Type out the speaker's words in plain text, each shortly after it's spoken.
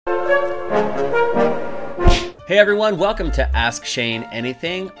Hey everyone, welcome to Ask Shane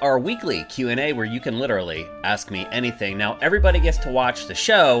Anything, our weekly Q&A where you can literally ask me anything. Now, everybody gets to watch the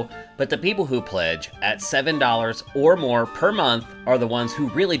show, but the people who pledge at $7 or more per month are the ones who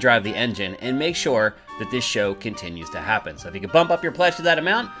really drive the engine and make sure that this show continues to happen. So if you could bump up your pledge to that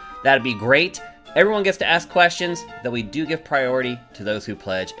amount, that'd be great. Everyone gets to ask questions, though we do give priority to those who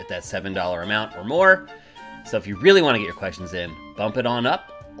pledge at that $7 amount or more. So if you really want to get your questions in, bump it on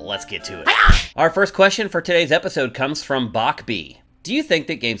up. Let's get to it. Our first question for today's episode comes from Bachby. Do you think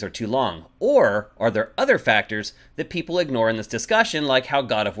that games are too long? Or are there other factors that people ignore in this discussion, like how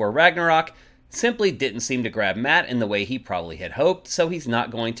God of War Ragnarok simply didn't seem to grab Matt in the way he probably had hoped, so he's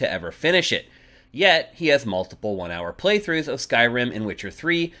not going to ever finish it? Yet, he has multiple one-hour playthroughs of Skyrim and Witcher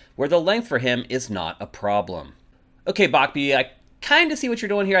 3, where the length for him is not a problem. Okay, Bachby, I kind of see what you're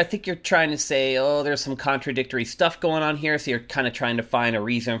doing here. I think you're trying to say, there's some contradictory stuff going on here, so you're kind of trying to find a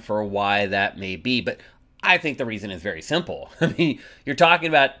reason for why that may be, but I think the reason is very simple. I mean, you're talking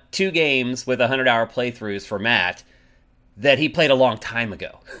about two games with 100-hour playthroughs for Matt that he played a long time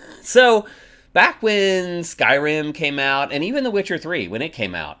ago. So, back when Skyrim came out, and even The Witcher 3, when it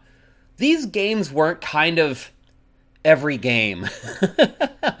came out, these games weren't kind of every game.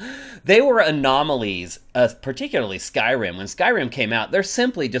 They were anomalies, particularly Skyrim. When Skyrim came out, there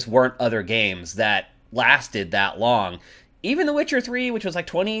simply just weren't other games that lasted that long. Even The Witcher 3, which was like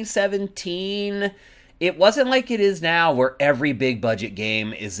 2017, it wasn't like it is now where every big budget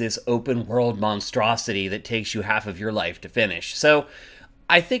game is this open world monstrosity that takes you half of your life to finish. So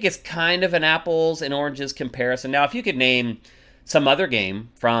I think it's kind of an apples and oranges comparison. Now, if you could name some other game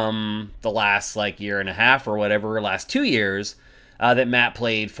from the last year and a half or whatever, last 2 years, that Matt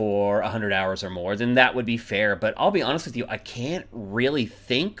played for 100 hours or more, then that would be fair. But I'll be honest with you, I can't really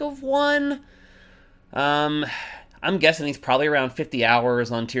think of one. I'm guessing he's probably around 50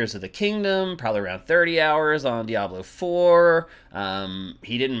 hours on Tears of the Kingdom, probably around 30 hours on Diablo 4.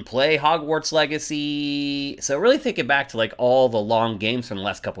 He didn't play Hogwarts Legacy. So really thinking back to all the long games from the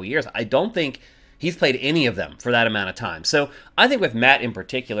last couple years, I don't think he's played any of them for that amount of time. So I think with Matt in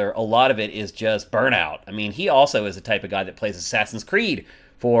particular, a lot of it is just burnout. I mean, he also is the type of guy that plays Assassin's Creed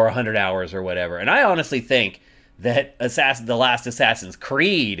for 100 hours or whatever. And I honestly think that the last Assassin's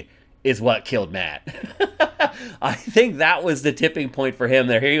Creed is what killed Matt. I think that was the tipping point for him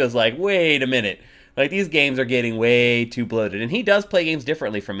there. He was like, wait a minute. These games are getting way too bloated. And he does play games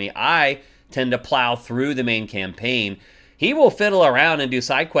differently from me. I tend to plow through the main campaign. He will fiddle around and do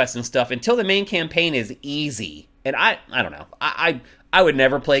side quests and stuff until the main campaign is easy. And I don't know. I would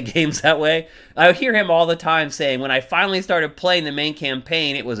never play games that way. I hear him all the time saying, when I finally started playing the main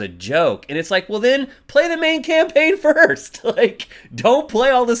campaign, it was a joke. And it's like, well then, play the main campaign first. Don't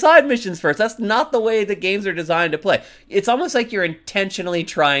play all the side missions first. That's not the way the games are designed to play. It's almost like you're intentionally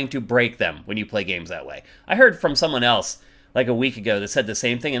trying to break them when you play games that way. I heard from someone else a week ago that said the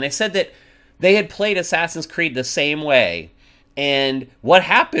same thing, and they said that they had played Assassin's Creed the same way, and what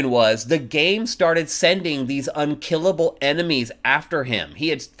happened was the game started sending these unkillable enemies after him. He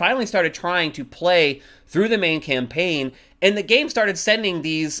had finally started trying to play through the main campaign, and the game started sending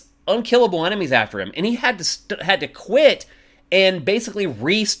these unkillable enemies after him, and he had to quit and basically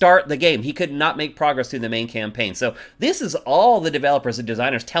restart the game. He could not make progress through the main campaign. So this is all the developers and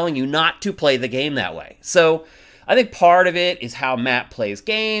designers telling you not to play the game that way. So I think part of it is how Matt plays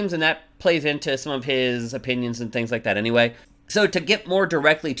games, and that plays into some of his opinions and things like that anyway. So to get more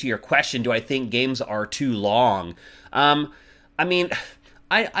directly to your question, do I think games are too long? I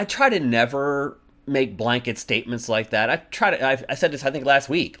try to never make blanket statements like that. I said this, I think, last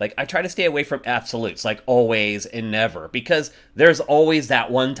week. I try to stay away from absolutes, always and never, because there's always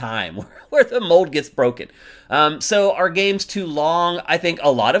that one time where the mold gets broken. So are games too long? I think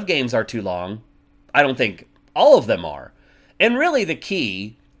a lot of games are too long. I don't think all of them are. And really the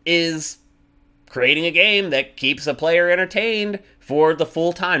key is creating a game that keeps a player entertained for the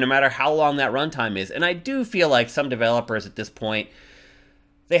full time, no matter how long that runtime is. And I do feel like some developers at this point,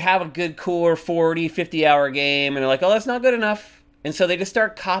 they have a good core 40, 50-hour game, and they're like, oh, that's not good enough. And so they just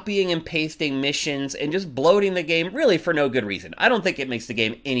start copying and pasting missions and just bloating the game, really for no good reason. I don't think it makes the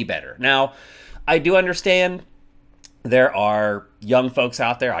game any better. Now, I do understand there are young folks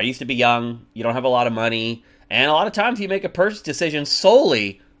out there. I used to be young. You don't have a lot of money. And a lot of times you make a purchase decision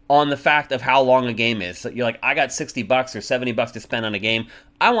solely on the fact of how long a game is. So you're like, I got $60 or $70 to spend on a game.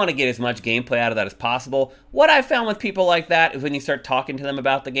 I want to get as much gameplay out of that as possible. What I found with people like that is when you start talking to them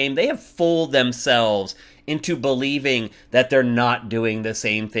about the game, they have fooled themselves into believing that they're not doing the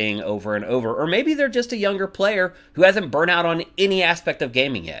same thing over and over. Or maybe they're just a younger player who hasn't burnt out on any aspect of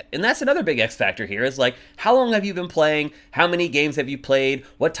gaming yet. And that's another big X factor here is like, how long have you been playing? How many games have you played?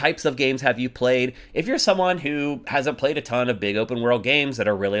 What types of games have you played? If you're someone who hasn't played a ton of big open world games that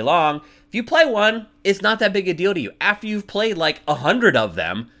are really long, if you play one, it's not that big a deal to you. After you've played like 100 of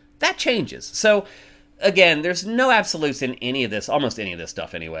them, that changes. So again, there's no absolutes in any of this, almost any of this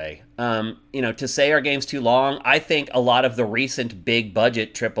stuff anyway. To say our game's too long, I think a lot of the recent big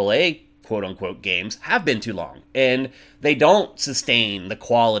budget AAA quote-unquote games have been too long, and they don't sustain the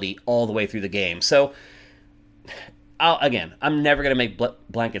quality all the way through the game. So, I'm never going to make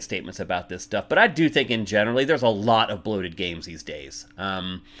blanket statements about this stuff, but I do think in generally there's a lot of bloated games these days.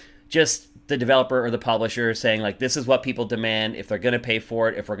 Just the developer or the publisher saying, like, this is what people demand, if they're going to pay for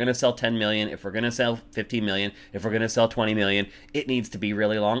it, if we're going to sell 10 million, if we're going to sell 15 million, if we're going to sell 20 million, it needs to be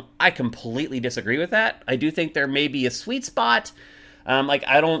really long. I completely disagree with that. I do think there may be a sweet spot.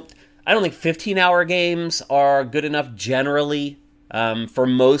 I don't think 15-hour games are good enough generally for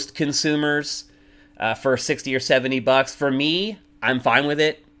most consumers for 60 or 70 bucks. For me, I'm fine with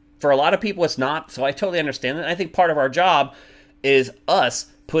it. For a lot of people, it's not, so I totally understand that. I think part of our job is us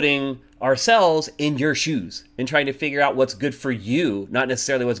putting ourselves in your shoes and trying to figure out what's good for you, not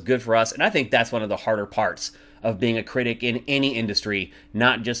necessarily what's good for us. And I think that's one of the harder parts of being a critic in any industry,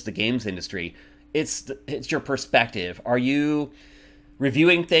 not just the games industry. It's your perspective. Are you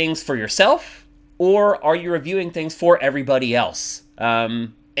reviewing things for yourself, or are you reviewing things for everybody else?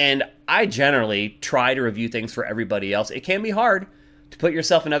 And I generally try to review things for everybody else. It can be hard to put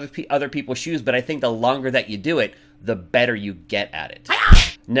yourself in other people's shoes, but I think the longer that you do it, the better you get at it.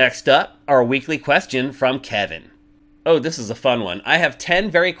 Next up, our weekly question from Kevin. Oh, this is a fun one. I have 10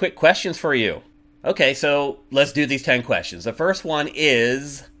 very quick questions for you. Okay, so let's do these 10 questions. The first one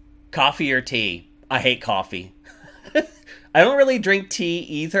is coffee or tea? I hate coffee. I don't really drink tea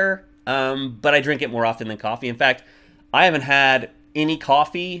either, but I drink it more often than coffee. In fact, I haven't had any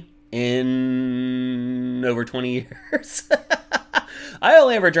coffee in over 20 years. I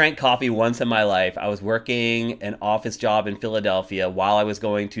only ever drank coffee once in my life. I was working an office job in Philadelphia while I was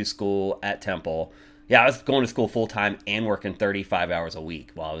going to school at Temple. Yeah, I was going to school full-time and working 35 hours a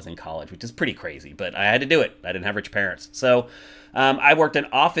week while I was in college, which is pretty crazy, but I had to do it. I didn't have rich parents. So I worked an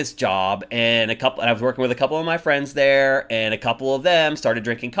office job, and I was working with a couple of my friends there, and a couple of them started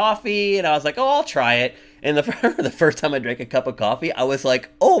drinking coffee, and I was like, oh, I'll try it. And the first time I drank a cup of coffee, I was like,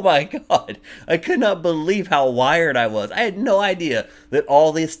 oh my God, I could not believe how wired I was. I had no idea that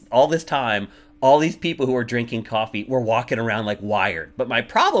all this time, all these people who were drinking coffee were walking around like wired. But my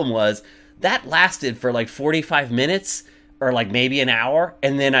problem was that lasted for like 45 minutes or like maybe an hour,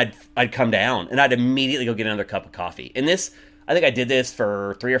 and then I'd come down and I'd immediately go get another cup of coffee. And I think I did this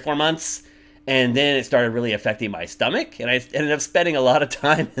for 3 or 4 months. And then it started really affecting my stomach, and I ended up spending a lot of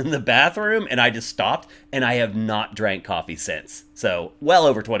time in the bathroom, and I just stopped, and I have not drank coffee since. So, well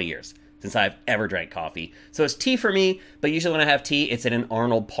over 20 years since I've ever drank coffee. So it's tea for me, but usually when I have tea, it's in an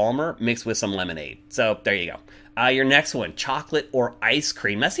Arnold Palmer mixed with some lemonade. So there you go. Your next one, chocolate or ice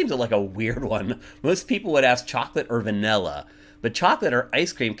cream. That seems like a weird one. Most people would ask chocolate or vanilla, but chocolate or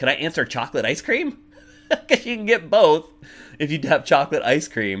ice cream, could I answer chocolate ice cream? Because you can get both if you have chocolate ice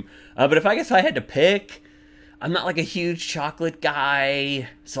cream. But if I had to pick, I'm not like a huge chocolate guy,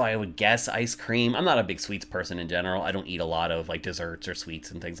 so I would guess ice cream. I'm not a big sweets person in general. I don't eat a lot of like desserts or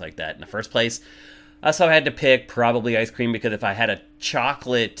sweets and things like that in the first place. So I had to pick probably ice cream, because if I had a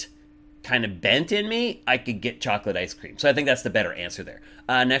chocolate kind of bent in me, I could get chocolate ice cream. So I think that's the better answer there.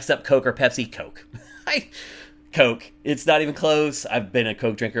 Next up, Coke or Pepsi? Coke. Coke. It's not even close. I've been a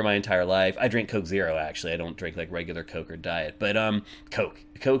Coke drinker my entire life. I drink Coke Zero, actually. I don't drink like regular Coke or Diet. But Coke.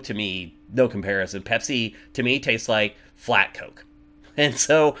 Coke to me, no comparison. Pepsi to me tastes like flat Coke. And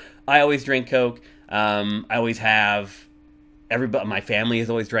so I always drink Coke. I always have. My family has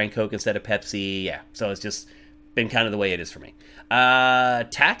always drank Coke instead of Pepsi. Yeah. So it's just been kind of the way it is for me.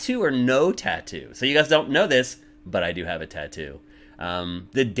 Tattoo or no tattoo? So you guys don't know this, but I do have a tattoo.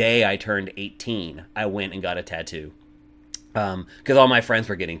 The day I turned 18, I went and got a tattoo. Because all my friends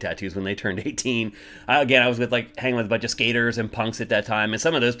were getting tattoos when they turned 18. I was hanging with a bunch of skaters and punks at that time, and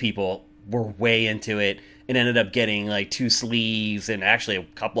some of those people were way into it and ended up getting like 2 sleeves, and actually a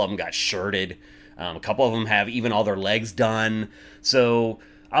couple of them got shirted. A couple of them have even all their legs done. So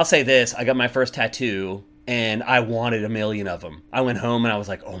I'll say this, I got my first tattoo, and I wanted a million of them. I went home and I was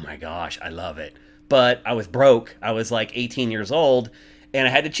like, oh my gosh, I love it. But I was broke. I was like 18 years old, And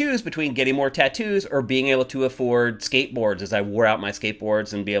I had to choose between getting more tattoos or being able to afford skateboards as I wore out my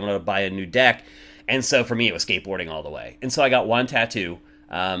skateboards and be able to buy a new deck. And so for me, it was skateboarding all the way. And so I got one tattoo,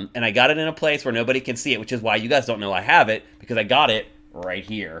 and I got it in a place where nobody can see it, which is why you guys don't know I have it, because I got it right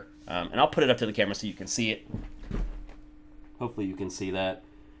here. And I'll put it up to the camera so you can see it. Hopefully you can see that.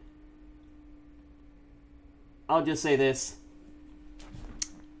 I'll just say this.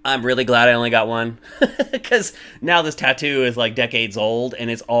 I'm really glad I only got one, because now this tattoo is like decades old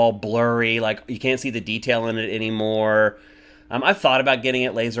and it's all blurry. Like, you can't see the detail in it anymore. I've thought about getting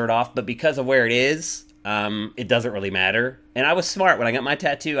it lasered off, but because of where it is, it doesn't really matter. And I was smart. When I got my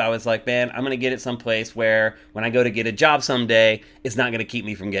tattoo, I was like, man, I'm going to get it someplace where when I go to get a job someday, it's not going to keep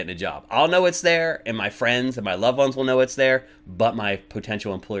me from getting a job. I'll know it's there, and my friends and my loved ones will know it's there, but my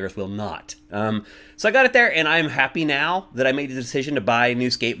potential employers will not. So I got it there, and I'm happy now that I made the decision to buy new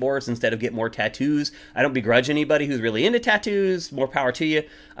skateboards instead of get more tattoos. I don't begrudge anybody who's really into tattoos. More power to you.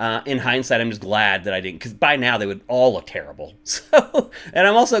 In hindsight, I'm just glad that I didn't, because by now they would all look terrible. So, and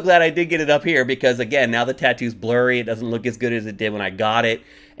I'm also glad I did get it up here, because again, now the tattoo's blurry. It doesn't look as good as it did when I got it,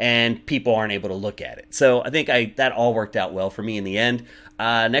 and people aren't able to look at it. So I think that all worked out well for me in the end.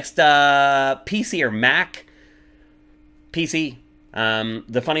 Next, PC or Mac? PC.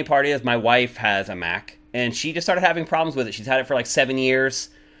 The funny part is my wife has a Mac, and she just started having problems with it. She's had it for like 7 years,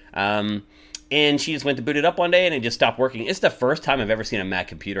 and she just went to boot it up one day, and it just stopped working. It's the first time I've ever seen a Mac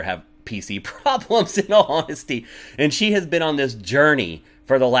computer have PC problems, in all honesty. And she has been on this journey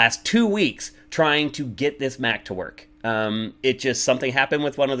for the last 2 weeks trying to get this Mac to work. It just, something happened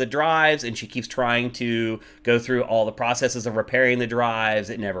with one of the drives, and she keeps trying to go through all the processes of repairing the drives.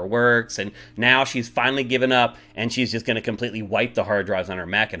 It never works, and now she's finally given up, and she's just going to completely wipe the hard drives on her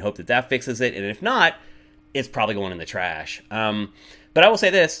Mac and hope that fixes it, and if not, it's probably going in the trash. But I will say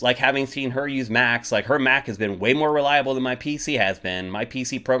this, like, having seen her use Macs, like, her Mac has been way more reliable than my PC has been. My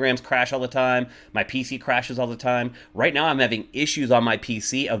PC programs crash all the time. My PC crashes all the time. Right now, I'm having issues on my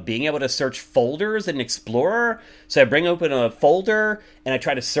PC of being able to search folders in Explorer. So I bring open a folder, and I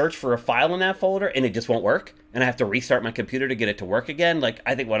try to search for a file in that folder, and it just won't work. And I have to restart my computer to get it to work again. Like,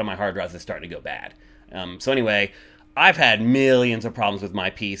 I think one of my hard drives is starting to go bad. So anyway, I've had millions of problems with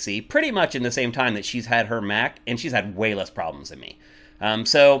my PC, pretty much in the same time that she's had her Mac, and she's had way less problems than me.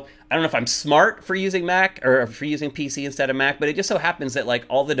 So I don't know if I'm smart for using Mac or for using PC instead of Mac, but it just so happens that like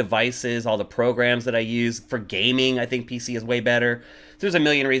all the devices, all the programs that I use for gaming, I think PC is way better. So there's a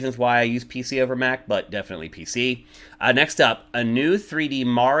million reasons why I use PC over Mac, but definitely PC. Next up, a new 3D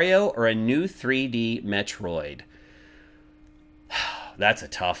Mario or a new 3D Metroid? That's a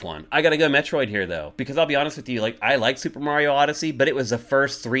tough one. I gotta go Metroid here, though, because I'll be honest with you, like, I like Super Mario Odyssey, but it was the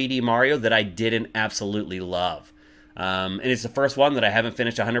first 3D Mario that I didn't absolutely love. And it's the first one that I haven't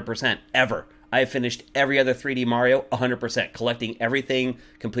finished 100% ever. I have finished every other 3D Mario 100%, collecting everything,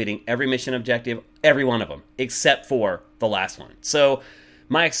 completing every mission objective, every one of them, except for the last one. So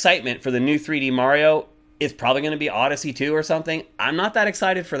my excitement for the new 3D Mario is probably going to be Odyssey 2 or something. I'm not that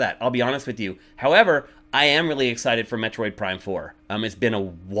excited for that, I'll be honest with you. However, I am really excited for Metroid Prime 4. It's been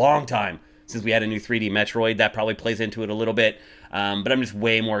a long time since we had a new 3D Metroid. That probably plays into it a little bit. But I'm just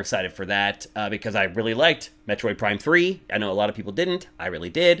way more excited for that because I really liked Metroid Prime 3. I know a lot of people didn't. I really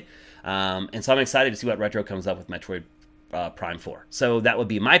did. And so I'm excited to see what Retro comes up with Metroid Prime 4. So that would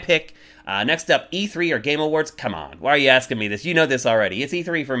be my pick. Next up, E3 or Game Awards. Come on. Why are you asking me this? You know this already. It's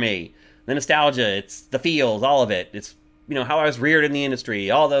E3 for me. The nostalgia, it's the feels, all of it. It's, you know, how I was reared in the industry,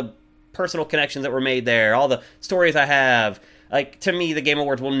 all the personal connections that were made there, all the stories I have. Like, to me, the Game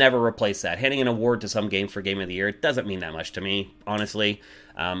Awards will never replace that. Handing an award to some game for Game of the Year, it doesn't mean that much to me, honestly.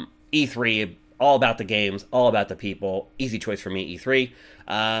 E3, all about the games, all about the people. Easy choice for me,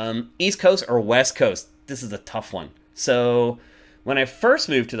 E3. East Coast or West Coast? This is a tough one. So, when I first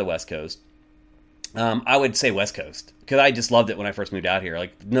moved to the West Coast, I would say West Coast, because I just loved it when I first moved out here.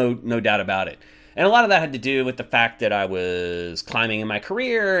 Like, no doubt about it. And a lot of that had to do with the fact that I was climbing in my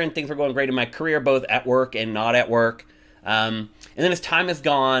career, and things were going great in my career, both at work and not at work. And then as time has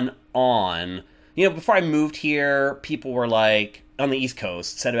gone on, you know, before I moved here, people were like, on the East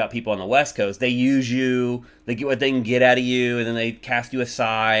Coast, said about people on the West Coast, they use you, they get what they can get out of you, and then they cast you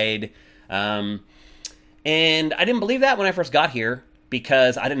aside. And I didn't believe that when I first got here,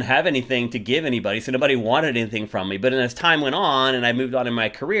 because I didn't have anything to give anybody, so nobody wanted anything from me. But as time went on and I moved on in my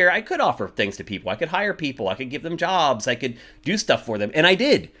career, I could offer things to people. I could hire people. I could give them jobs. I could do stuff for them. And I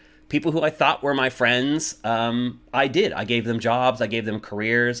did. People who I thought were my friends, I did. I gave them jobs. I gave them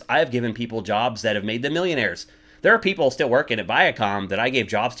careers. I have given people jobs that have made them millionaires. There are people still working at Viacom that I gave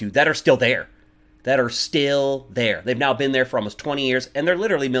jobs to that are still there. They've now been there for almost 20 years, and they're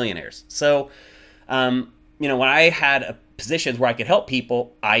literally millionaires. So, when I had positions where I could help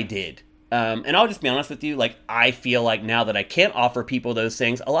people, I did. And I'll just be honest with you, like, I feel like now that I can't offer people those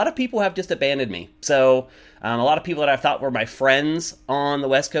things, a lot of people have just abandoned me. So a lot of people that I thought were my friends on the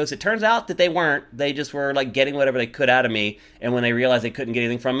West Coast, it turns out that they weren't. They just were like getting whatever they could out of me. And when they realized they couldn't get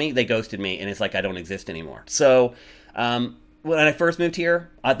anything from me, they ghosted me. And it's like I don't exist anymore. So when I first moved here,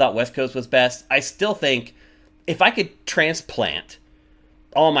 I thought West Coast was best. I still think if I could transplant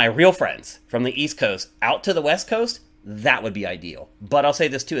all my real friends from the East Coast out to the West Coast, that would be ideal. But I'll say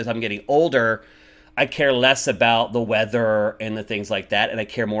this too, as I'm getting older, I care less about the weather and the things like that, and I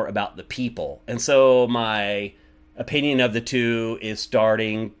care more about the people. And so my opinion of the two is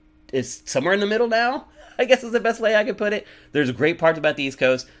somewhere in the middle now, I guess is the best way I could put it. There's great parts about the East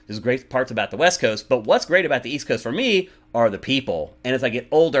Coast, there's great parts about the West Coast, but what's great about the East Coast for me are the people. And as I get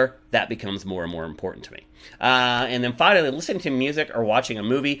older, that becomes more and more important to me. And then finally, listening to music or watching a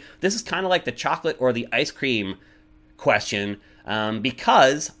movie. This is kind of like the chocolate or the ice cream question,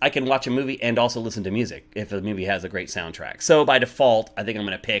 because I can watch a movie and also listen to music if the movie has a great soundtrack. So by default, I think I'm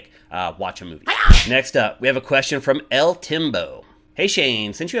going to pick watch a movie. Next up, we have a question from El Timbo. Hey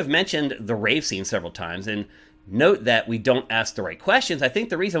Shane, since you have mentioned the rave scene several times, and note that we don't ask the right questions, I think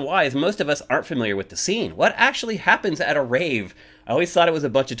the reason why is most of us aren't familiar with the scene. What actually happens at a rave? I always thought it was a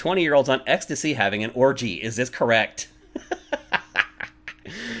bunch of 20-year-olds on ecstasy having an orgy. Is this correct?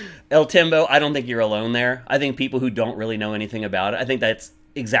 El Timbo, I don't think you're alone there. I think people who don't really know anything about it, I think that's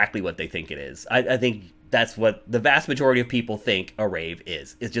exactly what they think it is. I think that's what the vast majority of people think a rave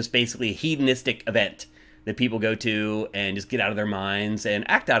is. It's just basically a hedonistic event that people go to and just get out of their minds and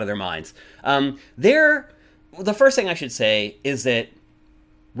act out of their minds. The first thing I should say is that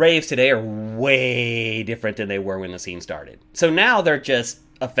raves today are way different than they were when the scene started. So now they're just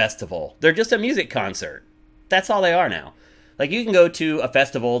a festival. They're just a music concert. That's all they are now. Like, you can go to a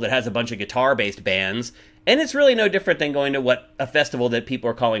festival that has a bunch of guitar-based bands, and it's really no different than going to a festival that people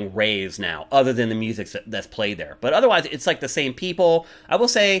are calling raves now, other than the music that's played there. But otherwise, it's like the same people. I will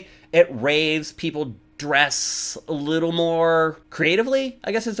say, at raves, people dress a little more creatively,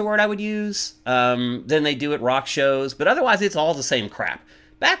 I guess is the word I would use, than they do at rock shows. But otherwise, it's all the same crap.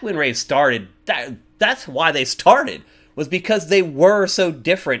 Back when raves started, that's why they started, was because they were so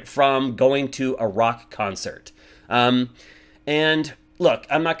different from going to a rock concert. And look,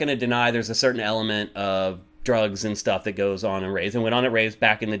 I'm not going to deny there's a certain element of drugs and stuff that goes on in raves and went on at raves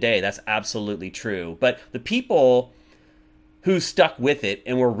back in the day. That's absolutely true. But the people who stuck with it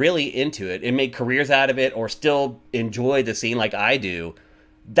and were really into it and made careers out of it or still enjoy the scene like I do,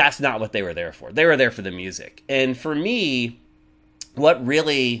 that's not what they were there for. They were there for the music. And for me, what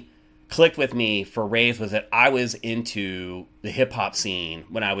really clicked with me for raves was that I was into the hip-hop scene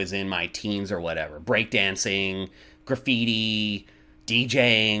when I was in my teens or whatever. Breakdancing, graffiti,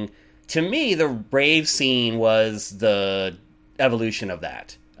 DJing. To me, the rave scene was the evolution of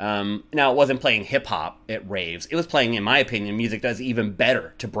that. Now, it wasn't playing hip-hop at raves. It was playing, in my opinion, music that's even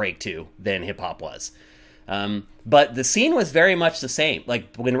better to break to than hip-hop was. But the scene was very much the same.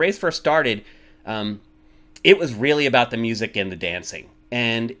 Like, when raves first started, it was really about the music and the dancing.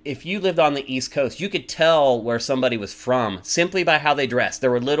 And if you lived on the East Coast, you could tell where somebody was from simply by how they dressed.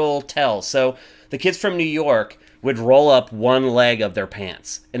 There were little tells. So the kids from New York would roll up one leg of their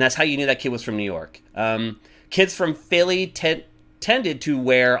pants. And that's how you knew that kid was from New York. Kids from Philly tended to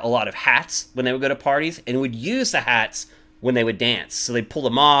wear a lot of hats when they would go to parties and would use the hats when they would dance. So they'd pull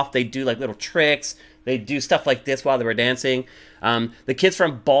them off. They'd do like little tricks. They'd do stuff like this while they were dancing. The kids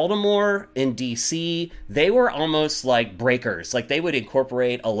from Baltimore and DC, they were almost like breakers. Like, they would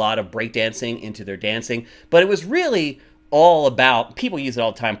incorporate a lot of breakdancing into their dancing. But it was really all about, people use it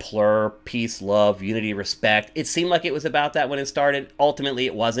all the time, plur, peace, love, unity, respect. It seemed like it was about that when it started. Ultimately,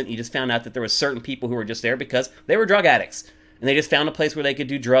 it wasn't. You just found out that there were certain people who were just there because they were drug addicts. And they just found a place where they could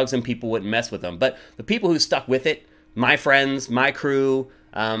do drugs and people wouldn't mess with them. But the people who stuck with it, my friends, my crew,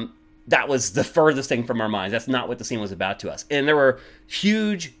 that was the furthest thing from our minds. That's not what the scene was about to us. And there were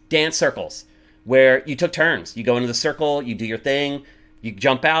huge dance circles where you took turns. You go into the circle, you do your thing, you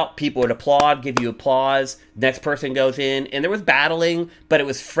jump out, people would applaud, give you applause, next person goes in, and there was battling, but it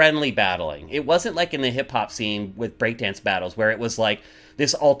was friendly battling. It wasn't like in the hip-hop scene with breakdance battles where it was like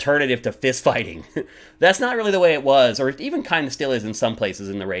this alternative to fist fighting. That's not really the way it was, or it even kind of still is in some places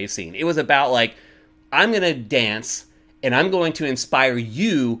in the rave scene. It was about like, I'm going to dance, and I'm going to inspire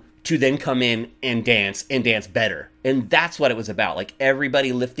you to then come in and dance better. And that's what it was about, like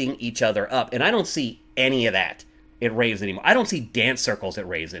everybody lifting each other up. And I don't see any of that at raves anymore. I don't see dance circles at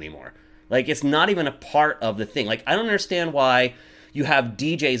raves anymore. Like, it's not even a part of the thing. Like, I don't understand why you have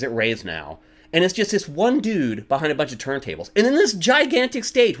DJs at raves now, and it's just this one dude behind a bunch of turntables, and then this gigantic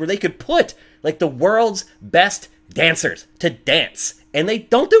stage where they could put like the world's best dancers to dance, and they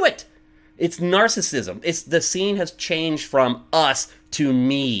don't do it. It's narcissism. It's the scene has changed from us to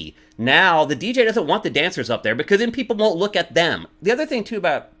me. Now the DJ doesn't want the dancers up there because then people won't look at them. The other thing too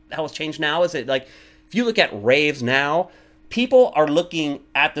about how it's changed now is that, like, if you look at raves now, people are looking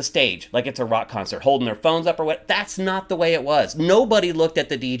at the stage like it's a rock concert, holding their phones up or what. That's not the way it was. Nobody looked at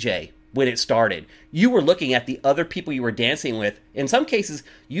the DJ when it started. You were looking at the other people you were dancing with. In some cases,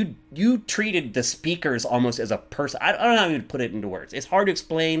 you treated the speakers almost as a person. I don't know how to put it into words. It's hard to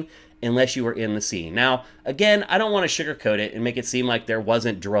explain unless you were in the scene. Now, again, I don't want to sugarcoat it and make it seem like there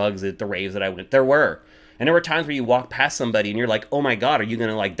wasn't drugs at the raves that I went. There were. And there were times where you walk past somebody and you're like, oh my God, are you going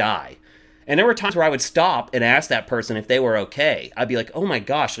to like die? And there were times where I would stop and ask that person if they were okay. I'd be like, oh my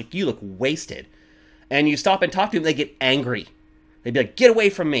gosh, like you look wasted. And you stop and talk to them, they get angry. They'd be like, get away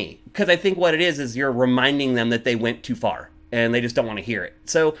from me. Because I think what it is you're reminding them that they went too far and they just don't want to hear it.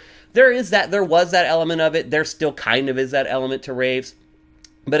 So there was that element of it. There still kind of is that element to raves.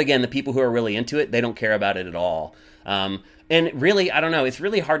 But again, the people who are really into it, they don't care about it at all. And really, I don't know, it's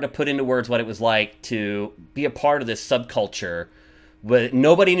really hard to put into words what it was like to be a part of this subculture that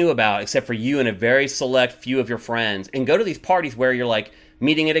nobody knew about except for you and a very select few of your friends, and go to these parties where you're like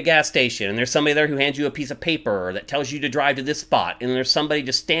meeting at a gas station and there's somebody there who hands you a piece of paper that tells you to drive to this spot, and there's somebody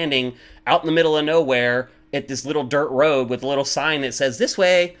just standing out in the middle of nowhere at this little dirt road with a little sign that says this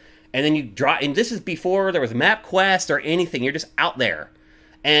way, and then you drive, and this is before there was MapQuest or anything. You're just out there.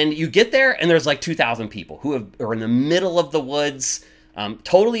 And you get there, and there's like 2,000 people who are in the middle of the woods,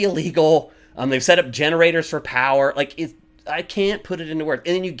 totally illegal. They've set up generators for power. Like, I can't put it into words.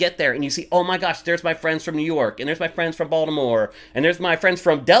 And then you get there, and you see, oh my gosh, there's my friends from New York, and there's my friends from Baltimore, and there's my friends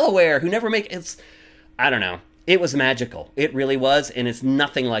from Delaware who never make it. I don't know. It was magical. It really was, and it's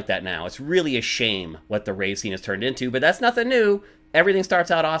nothing like that now. It's really a shame what the rave scene has turned into, but that's nothing new. Everything starts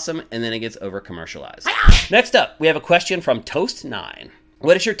out awesome, and then it gets over-commercialized. Next up, we have a question from Toast9.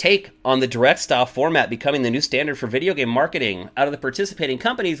 What is your take on the direct style format becoming the new standard for video game marketing? Out of the participating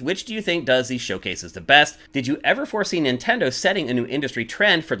companies, which do you think does these showcases the best? Did you ever foresee Nintendo setting a new industry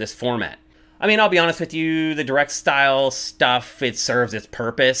trend for this format? I mean, I'll be honest with you, the direct style stuff, it serves its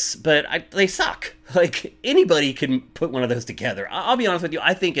purpose, but they suck. Like, anybody can put one of those together. I'll be honest with you,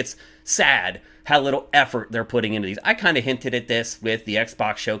 I think it's sad how little effort they're putting into these. I kind of hinted at this with the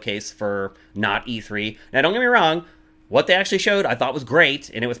Xbox showcase for not E3. Now, don't get me wrong, what they actually showed I thought was great,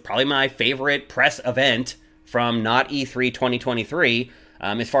 and it was probably my favorite press event from not E3 2023,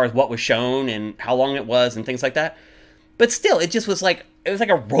 as far as what was shown and how long it was and things like that. But still, it just was like, it was like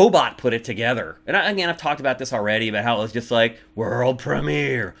a robot put it together. And again, I've talked about this already, about how it was just like, world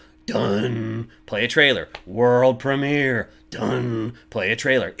premiere, done, play a trailer, world premiere, done, play a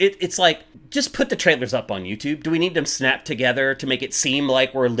trailer. It's like, just put the trailers up on YouTube. Do we need them snapped together to make it seem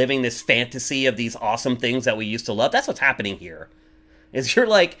like we're living this fantasy of these awesome things that we used to love? That's what's happening here. Is you're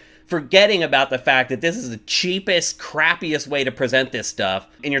like forgetting about the fact that this is the cheapest, crappiest way to present this stuff,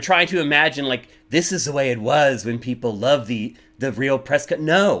 and you're trying to imagine like this is the way it was when people loved the real press.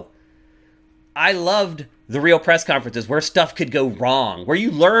 No, I loved the real press conferences where stuff could go wrong, where you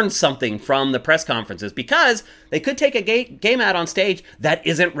learn something from the press conferences, because they could take a game out on stage that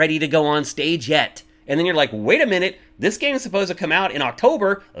isn't ready to go on stage yet. And then you're like, wait a minute, this game is supposed to come out in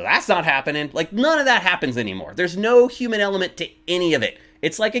October. That's not happening. Like, none of that happens anymore. There's no human element to any of it.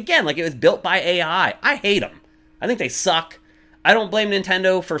 It's like, again, like it was built by AI. I hate them. I think they suck. I don't blame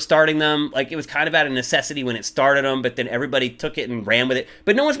Nintendo for starting them. Like, it was kind of out of necessity when it started them, but then everybody took it and ran with it.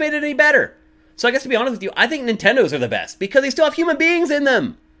 But no one's made it any better. So I guess to be honest with you, I think Nintendos are the best because they still have human beings in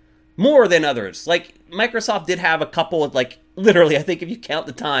them. More than others. Like, Microsoft did have a couple of, like, literally, I think if you count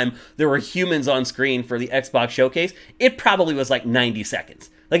the time there were humans on screen for the Xbox showcase, it probably was like 90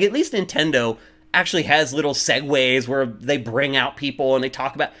 seconds. Like, at least Nintendo actually has little segues where they bring out people and they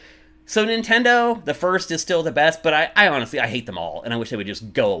talk about... So Nintendo, the first is still the best, but I honestly, I hate them all, and I wish they would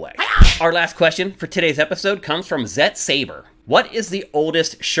just go away. Our last question for today's episode comes from Zet Saber. What is the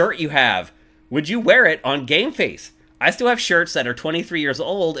oldest shirt you have? Would you wear it on Game Face? I still have shirts that are 23 years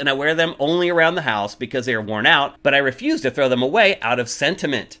old, and I wear them only around the house because they are worn out, but I refuse to throw them away out of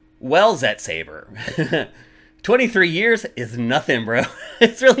sentiment. Well, Zet Saber, 23 years is nothing, bro.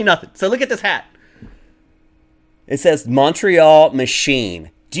 It's really nothing. So look at this hat. It says Montreal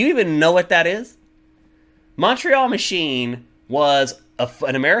Machine. Do you even know what that is? Montreal Machine was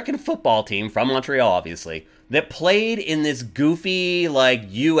an American football team from Montreal, obviously, that played in this goofy, like,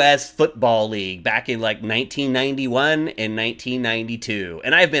 U.S. football league back in, like, 1991 and 1992.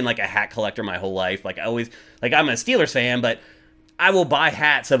 And I've been, like, a hat collector my whole life. Like, I always, like, I'm a Steelers fan, but I will buy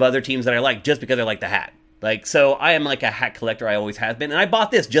hats of other teams that I like just because I like the hat. Like, so I am like a hat collector. I always have been. And I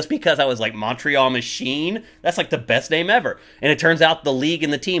bought this just because I was like, Montreal Machine. That's like the best name ever. And it turns out the league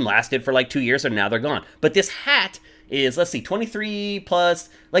and the team lasted for like 2 years, and now they're gone. But this hat is, let's see, 23 plus,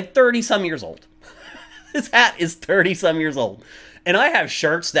 like 30 some years old. This hat is 30 some years old. And I have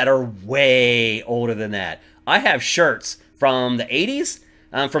shirts that are way older than that. I have shirts from the 80s,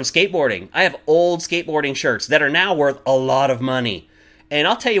 from skateboarding. I have old skateboarding shirts that are now worth a lot of money. And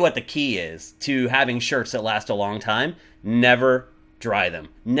I'll tell you what the key is to having shirts that last a long time. Never dry them.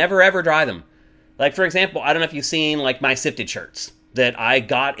 Never ever dry them. Like, for example, I don't know if you've seen like my sifted shirts that I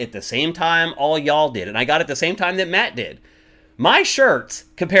got at the same time all y'all did. And I got at the same time that Matt did. My shirts,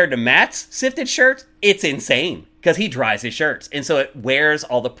 compared to Matt's sifted shirts, it's insane. Because he dries his shirts. And so it wears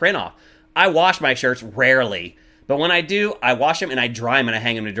all the print off. I wash my shirts rarely. But when I do, I wash them and I dry them and I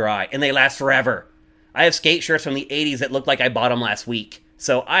hang them to dry. And they last forever. I have skate shirts from the 80s that look like I bought them last week.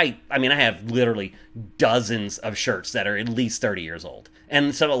 So I have literally dozens of shirts that are at least 30 years old.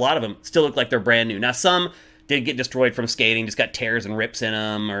 And so a lot of them still look like they're brand new. Now, some did get destroyed from skating, just got tears and rips in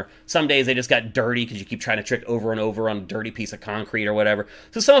them. Or some days they just got dirty because you keep trying to trick over and over on a dirty piece of concrete or whatever.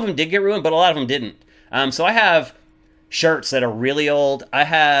 So some of them did get ruined, but a lot of them didn't. So I have shirts that are really old. I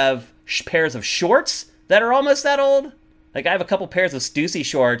have pairs of shorts that are almost that old. Like, I have a couple pairs of Stussy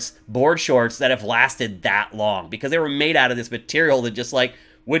shorts, board shorts, that have lasted that long because they were made out of this material that just, like,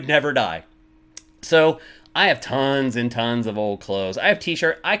 would never die. So, I have tons and tons of old clothes. I have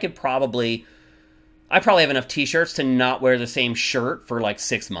t-shirt. I probably have enough t-shirts to not wear the same shirt for, like,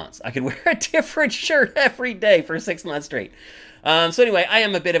 6 months. I could wear a different shirt every day for 6 months straight. So anyway, I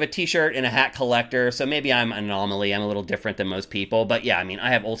am a bit of a t-shirt and a hat collector, so maybe I'm an anomaly. I'm a little different than most people. But, yeah, I mean, I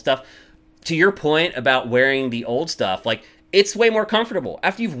have old stuff. To your point about wearing the old stuff, like, it's way more comfortable.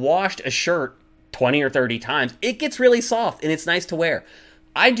 After you've washed a shirt 20 or 30 times, it gets really soft and it's nice to wear.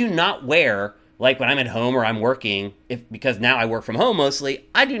 I do not wear, like, when I'm at home or I'm working, because now I work from home mostly,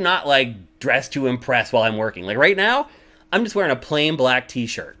 I do not, like, dress to impress while I'm working. Like, right now, I'm just wearing a plain black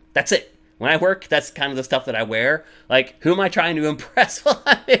t-shirt. That's it. When I work, that's kind of the stuff that I wear. Like, who am I trying to impress while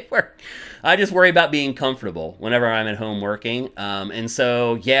I'm at work? I just worry about being comfortable whenever I'm at home working. And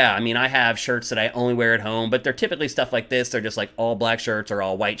so, yeah, I mean, I have shirts that I only wear at home, but they're typically stuff like this. They're just like all black shirts or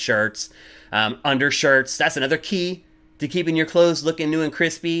all white shirts. Undershirts, that's another key to keeping your clothes looking new and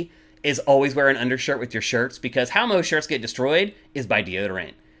crispy, is always wear an undershirt with your shirts, because how most shirts get destroyed is by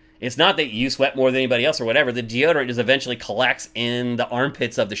deodorant. It's not that you sweat more than anybody else or whatever. The deodorant just eventually collects in the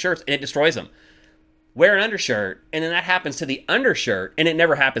armpits of the shirts and it destroys them. Wear an undershirt, and then that happens to the undershirt, and it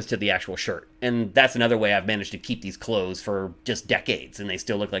never happens to the actual shirt. And that's another way I've managed to keep these clothes for just decades, and they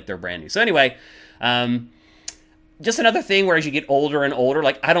still look like they're brand new. So anyway, just another thing where as you get older and older,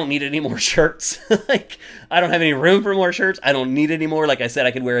 like, I don't need any more shirts. Like, I don't have any room for more shirts. I don't need any more. Like I said,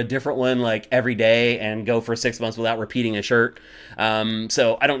 I could wear a different one, like, every day and go for 6 months without repeating a shirt.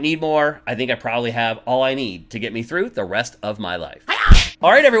 So I don't need more. I think I probably have all I need to get me through the rest of my life. All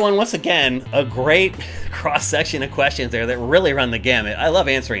right, everyone, once again, a great cross-section of questions there that really run the gamut. I love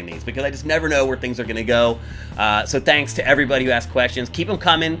answering these because I just never know where things are going to go. So thanks to everybody who asked questions. Keep them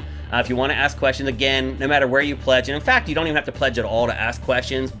coming. If you want to ask questions, again, no matter where you pledge. And in fact, you don't even have to pledge at all to ask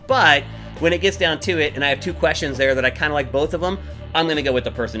questions. But when it gets down to it, and I have 2 questions there that I kind of like both of them, I'm going to go with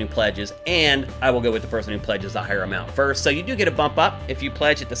the person who pledges, and I will go with the person who pledges the higher amount first. So you do get a bump up if you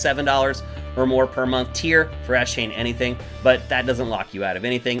pledge at the $7 or more per month tier for Ask Shane Anything, but that doesn't lock you out of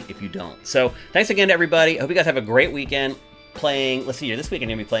anything if you don't. So thanks again to everybody. I hope you guys have a great weekend playing. Let's see here. This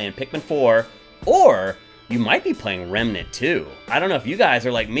weekend you're going to be playing Pikmin 4, or you might be playing Remnant 2. I don't know if you guys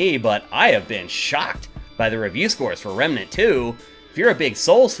are like me, but I have been shocked by the review scores for Remnant 2. If you're a big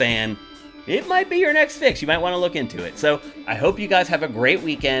Souls fan, it might be your next fix. You might want to look into it. So I hope you guys have a great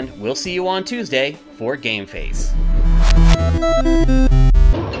weekend. We'll see you on Tuesday for Game Face.